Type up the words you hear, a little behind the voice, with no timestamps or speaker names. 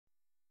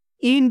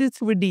In this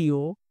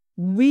video,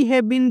 we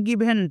have been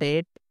given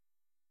that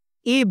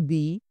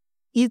AB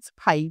is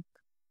 5,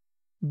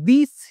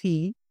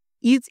 BC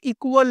is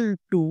equal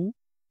to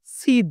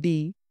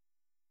CD,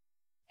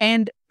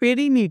 and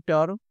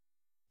perimeter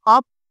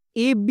of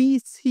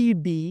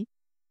ABCD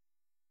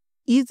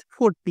is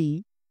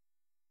 40.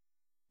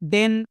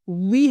 Then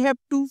we have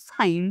to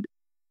find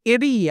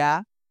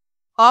area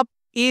of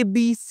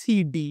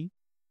ABCD.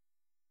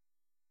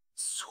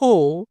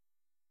 So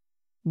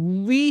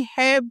we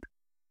have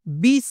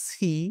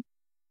BC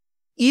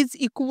is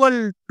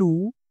equal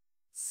to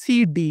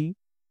CD.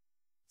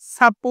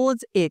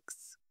 Suppose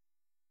X.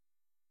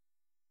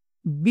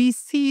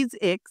 BC is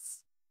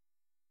X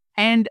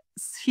and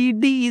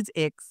CD is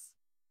X.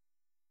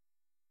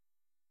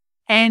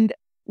 And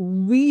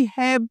we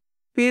have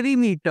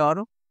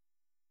perimeter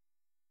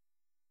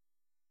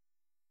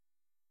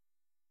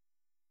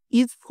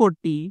is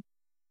 40,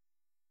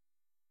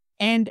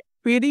 and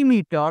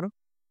perimeter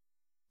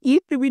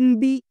it will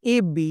be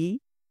AB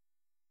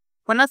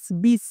plus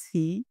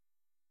BC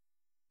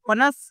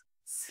plus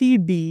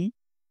CD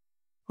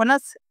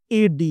plus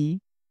AD.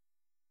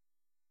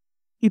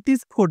 It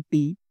is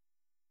 40,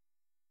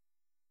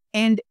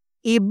 and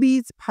AB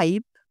is 5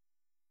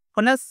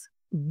 plus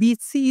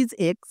BC is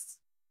X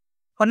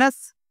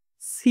plus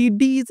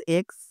CD is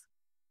X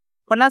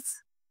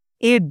plus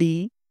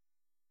AD.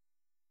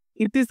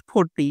 It is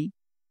 40.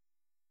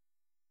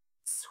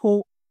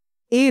 So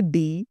AD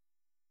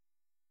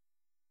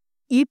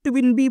it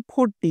will be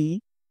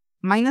 40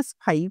 minus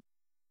 5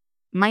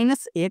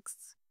 minus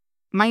X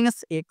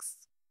minus X.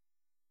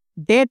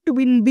 That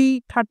will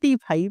be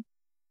 35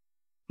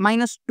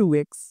 minus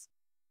 2X.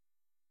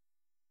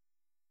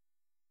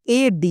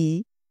 AD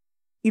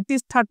it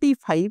is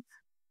 35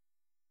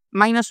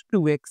 minus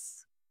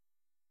 2X.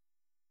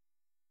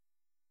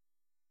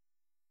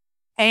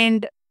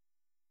 And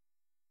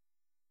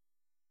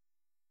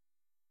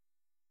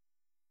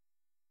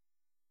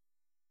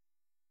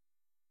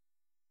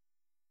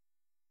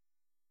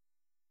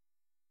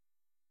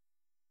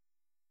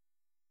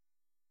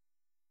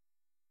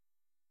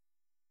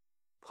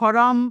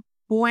from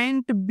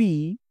point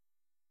B,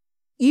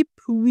 if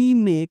we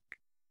make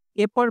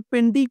a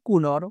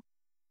perpendicular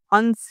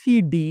on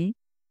CD,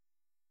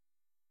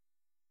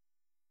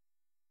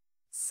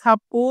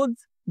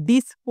 suppose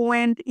this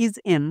point is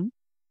M,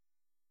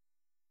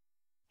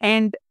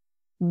 and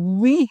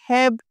we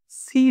have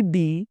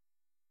CD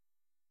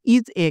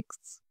is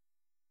X.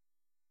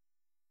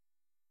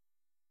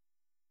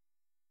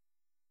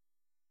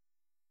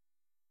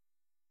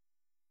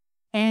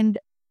 And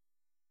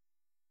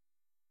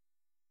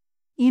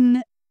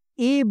in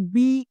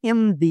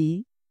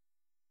ABMD,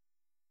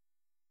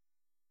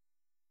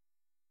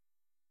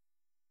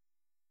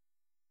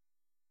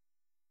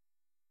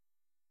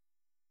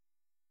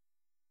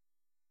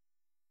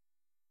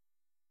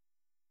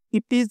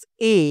 it is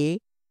A,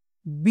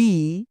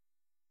 B,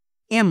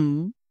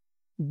 M,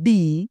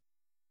 D.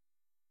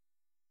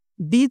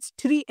 These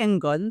three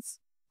angles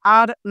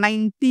are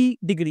 90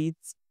 degrees.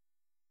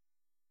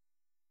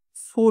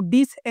 So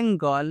this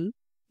angle,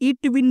 it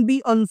will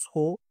be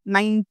also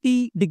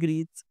 90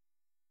 degrees.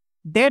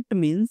 That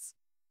means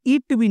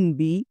it will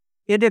be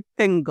a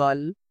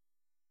rectangle.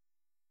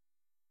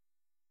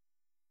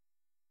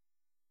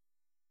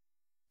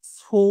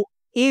 So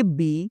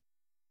AB,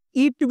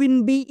 it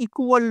will be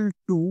equal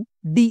to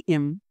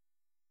DM,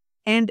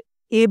 and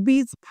AB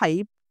is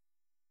 5.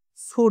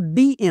 So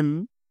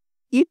DM,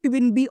 it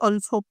will be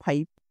also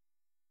 5.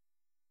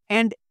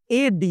 And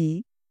AD,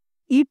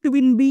 it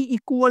will be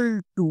equal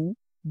to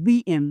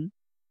BM,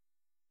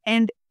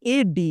 and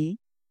AD,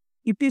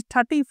 it is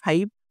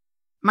 35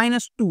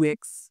 minus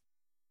 2X.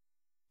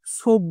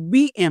 So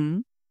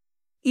BM,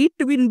 it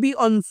will be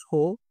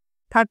also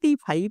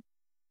 35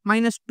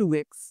 minus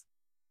 2X.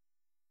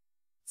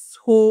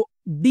 So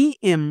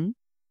DM,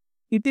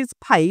 it is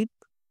 5,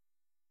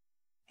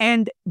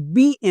 and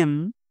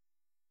BM,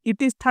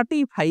 it is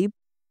 35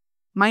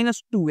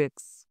 minus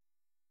 2X.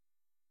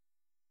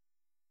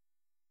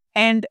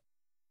 And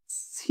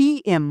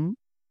CM,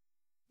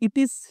 it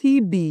is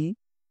CD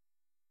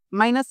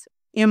minus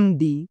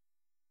MD,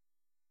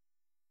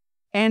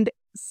 and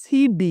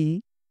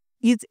CD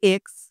is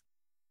X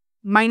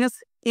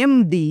minus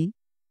MD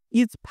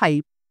is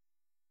 5.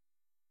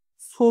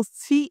 So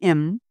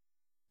CM,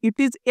 it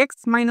is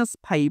X minus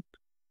 5,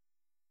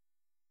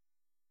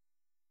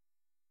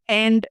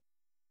 and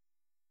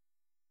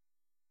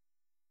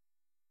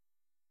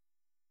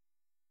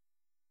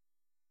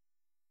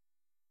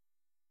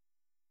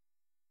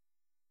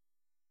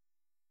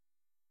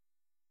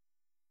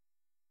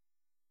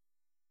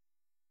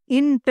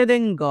in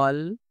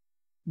triangle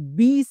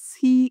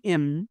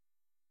BCM,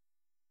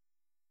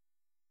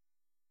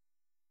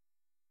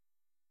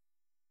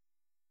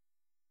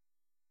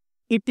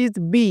 it is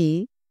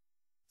B,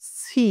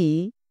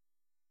 C,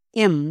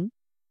 M.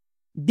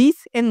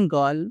 This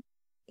angle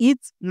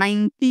is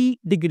 90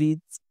 degrees.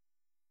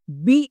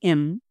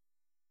 BM,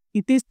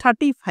 it is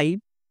 35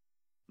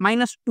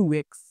 minus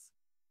 2X.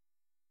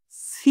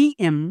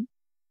 CM,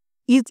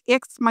 is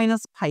x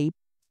minus 5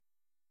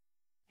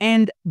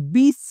 and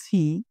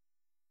BC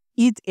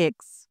is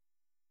x,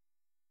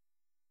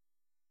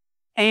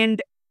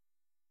 and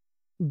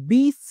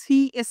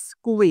BC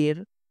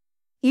square,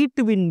 it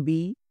will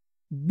be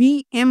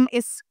BM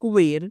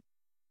square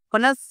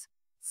plus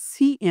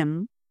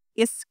CM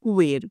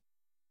square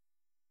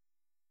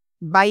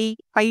by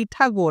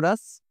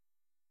Pythagoras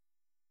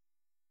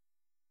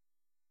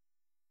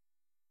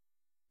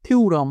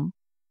theorem,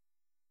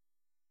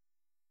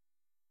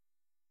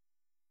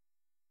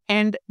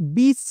 and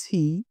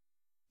BC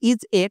is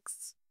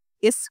x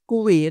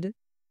square,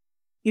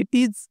 it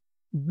is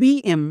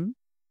BM,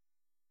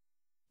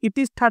 it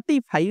is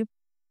 35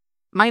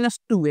 minus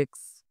 2x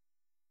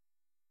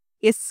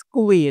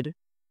square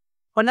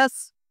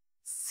plus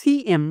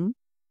CM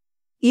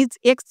is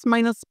x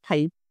minus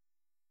 5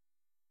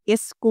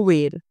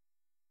 square,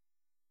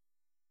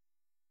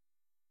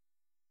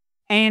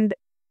 and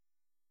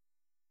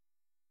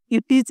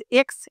it is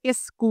x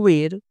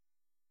square,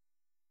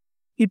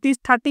 it is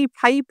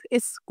 35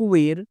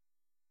 square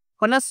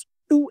plus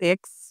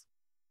 2x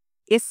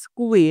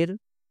square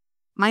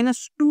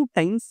minus 2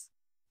 times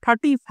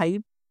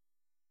 35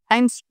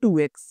 times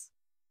 2x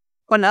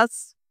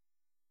plus,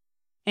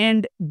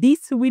 and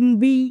this will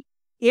be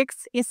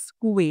x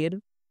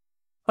square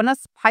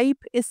plus 5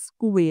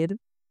 square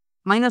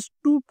minus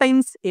 2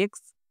 times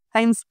x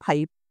times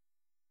 5,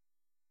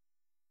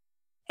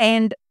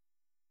 and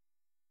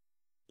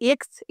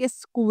x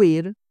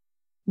square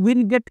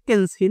will get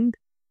cancelled,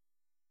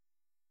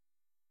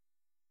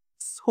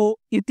 so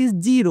it is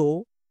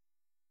 0,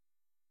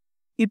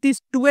 it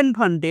is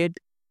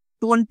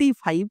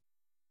 1225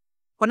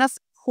 plus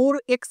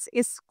 4x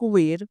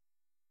square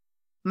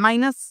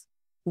minus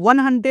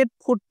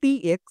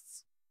 140x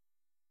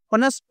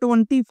plus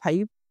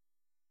 25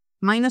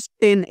 minus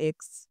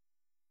 10x,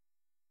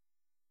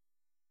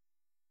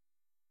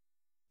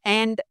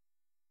 and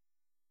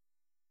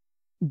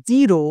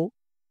 0,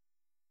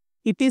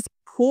 it is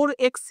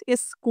 4x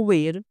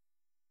square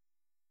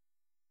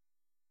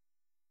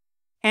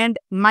and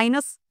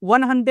minus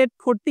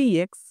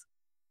 140x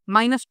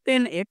minus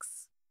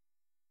 10x,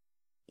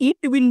 it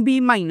will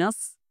be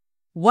minus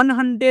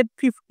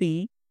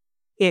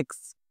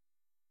 150x,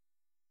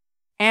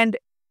 and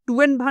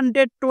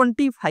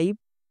 1225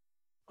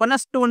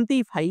 plus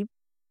 25,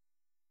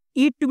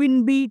 it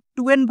will be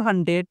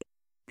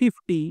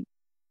 1250,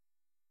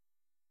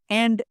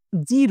 and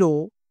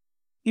 0,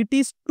 it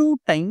is 2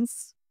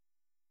 times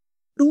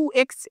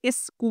 2x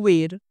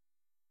square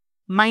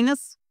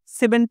minus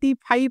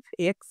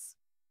 75x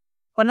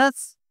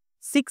plus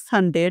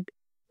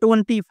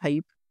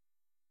 625.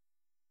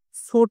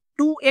 So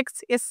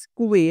 2x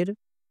square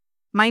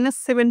minus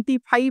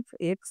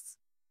 75x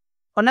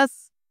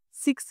plus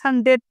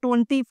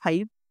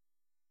 625,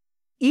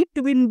 it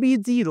will be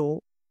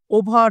 0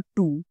 over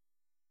 2,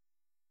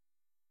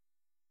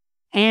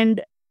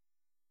 and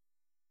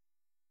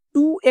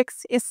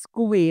 2x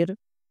square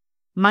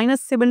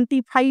minus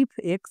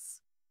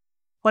 75x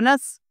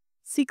plus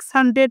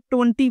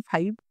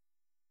 625,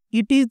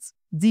 it is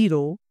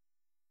 0,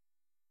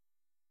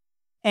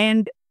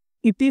 and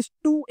it is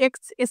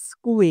 2x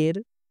square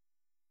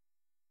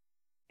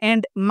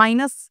and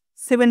minus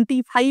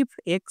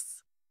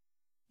 75x,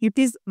 it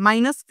is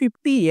minus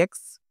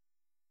 50x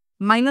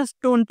minus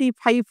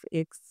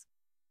 25x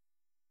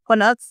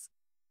plus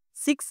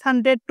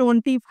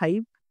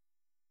 625,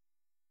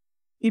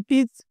 it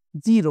is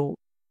 0,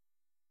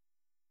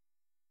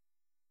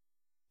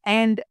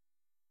 and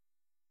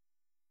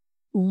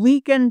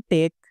we can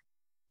take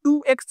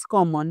 2x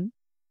common,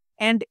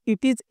 and it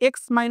is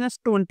x minus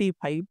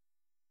 25,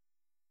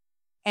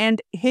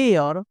 and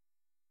here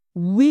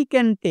we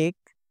can take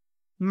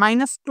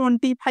minus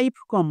 25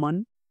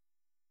 common,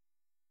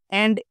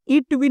 and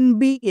it will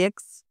be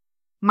x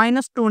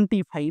minus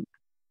 25,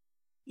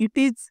 it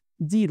is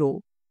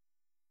 0,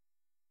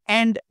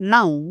 and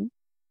now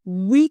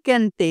we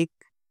can take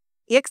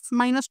x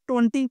minus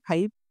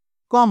 25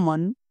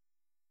 common,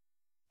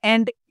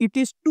 and it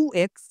is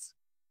 2x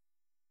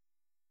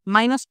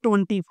minus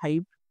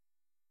 25,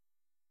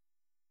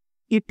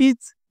 it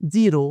is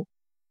 0.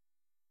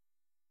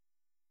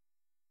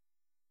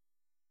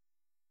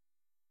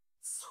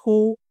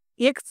 So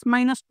x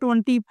minus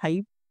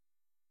 25,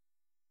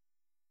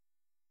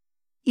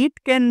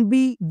 it can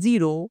be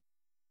 0,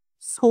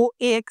 so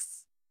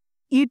x,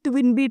 it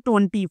will be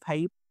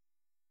 25,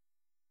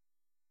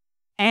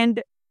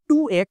 and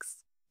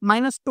 2x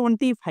minus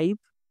 25,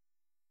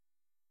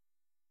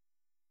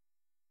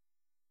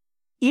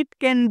 it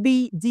can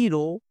be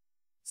 0,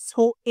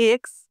 so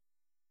x,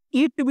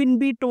 it will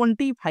be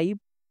 25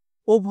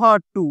 over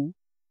 2,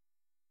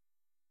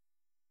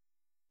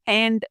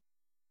 and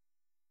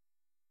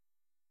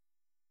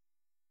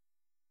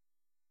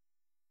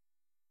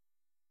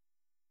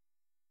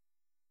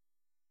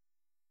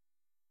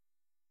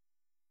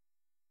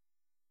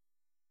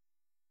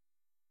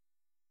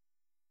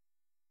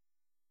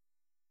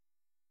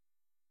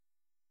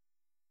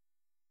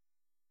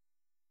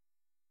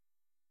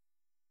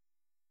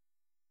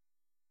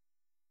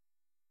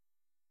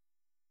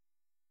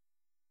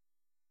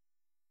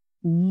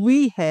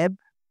we have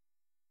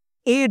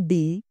AD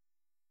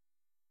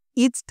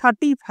is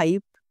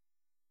 35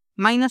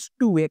 minus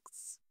 2x.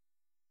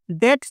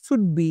 That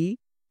should be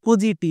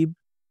positive.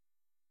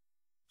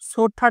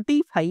 So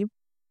 35,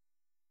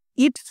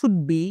 it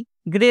should be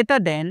greater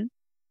than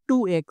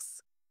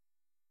 2x.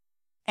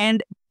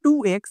 And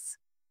 2x,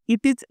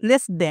 it is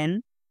less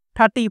than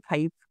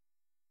 35.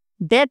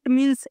 That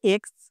means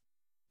x,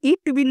 it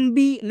will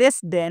be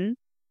less than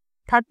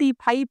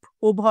 35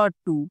 over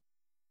 2.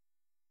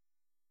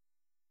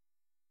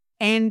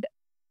 And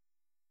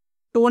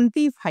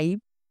 25,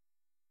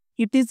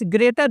 it is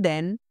greater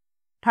than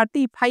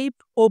 35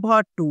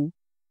 over 2.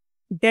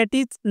 That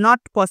is not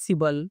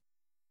possible.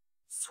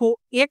 So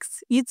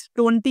x is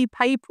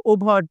 25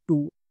 over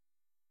 2.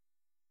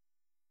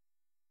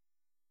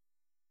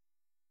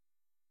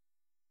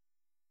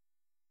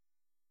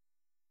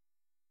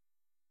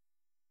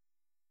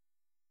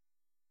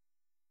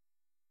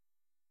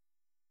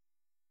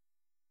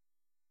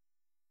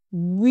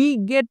 We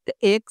get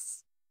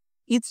x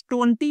is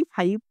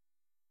 25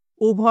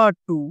 over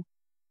 2.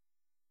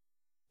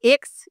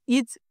 X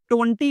is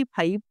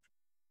 25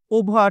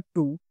 over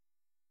 2.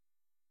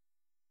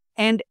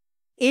 And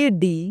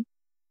AD,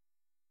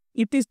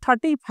 it is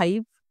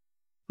 35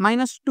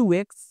 minus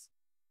 2x.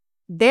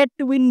 That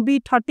will be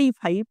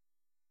 35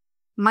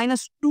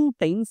 minus 2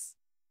 times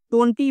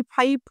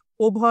 25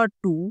 over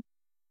 2.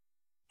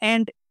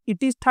 And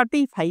it is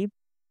 35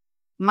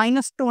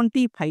 minus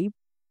 25.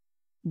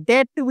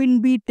 That will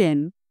be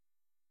 10.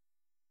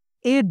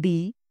 AD,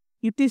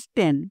 it is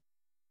 10.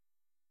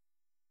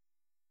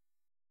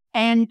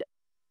 And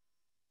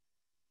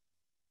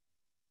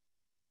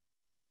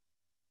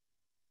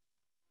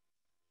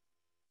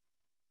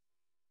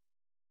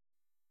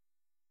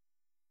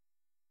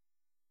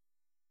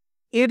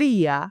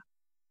area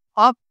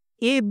of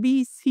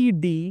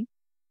ABCD,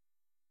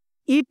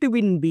 it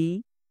will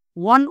be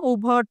 1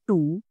 over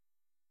 2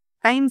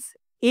 times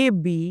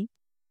AB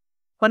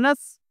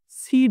plus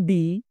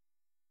CD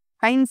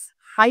times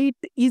height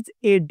is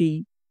AD,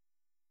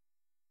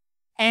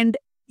 and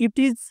it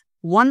is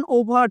 1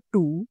 over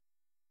 2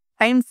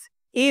 times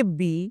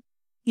AB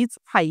is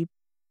 5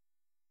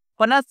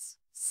 plus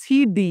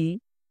CD,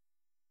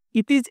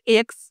 it is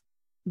x,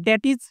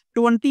 that is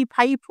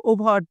 25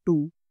 over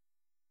 2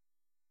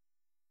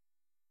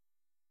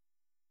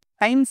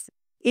 times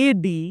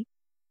AD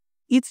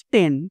is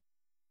 10,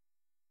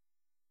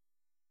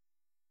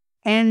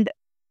 and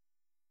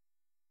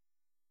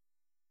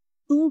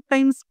 2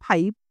 times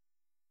 5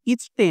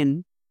 is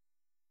 10.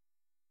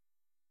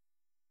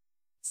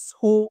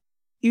 So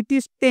it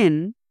is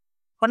 10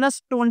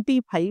 plus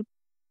 25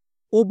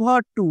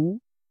 over 2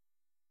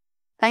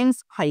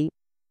 times 5,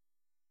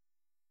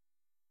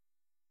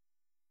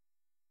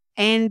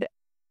 and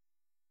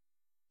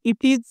it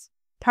is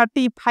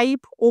 35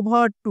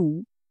 over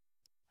 2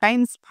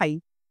 times 5.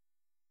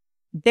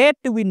 That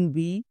will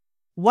be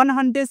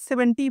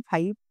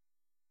 175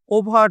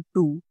 over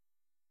 2.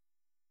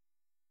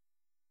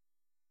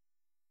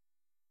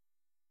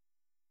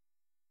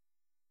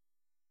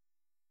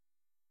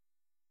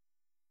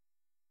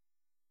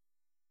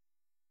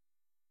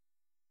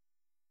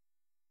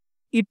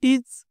 It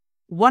is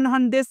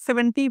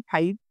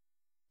 175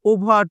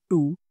 over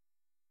 2.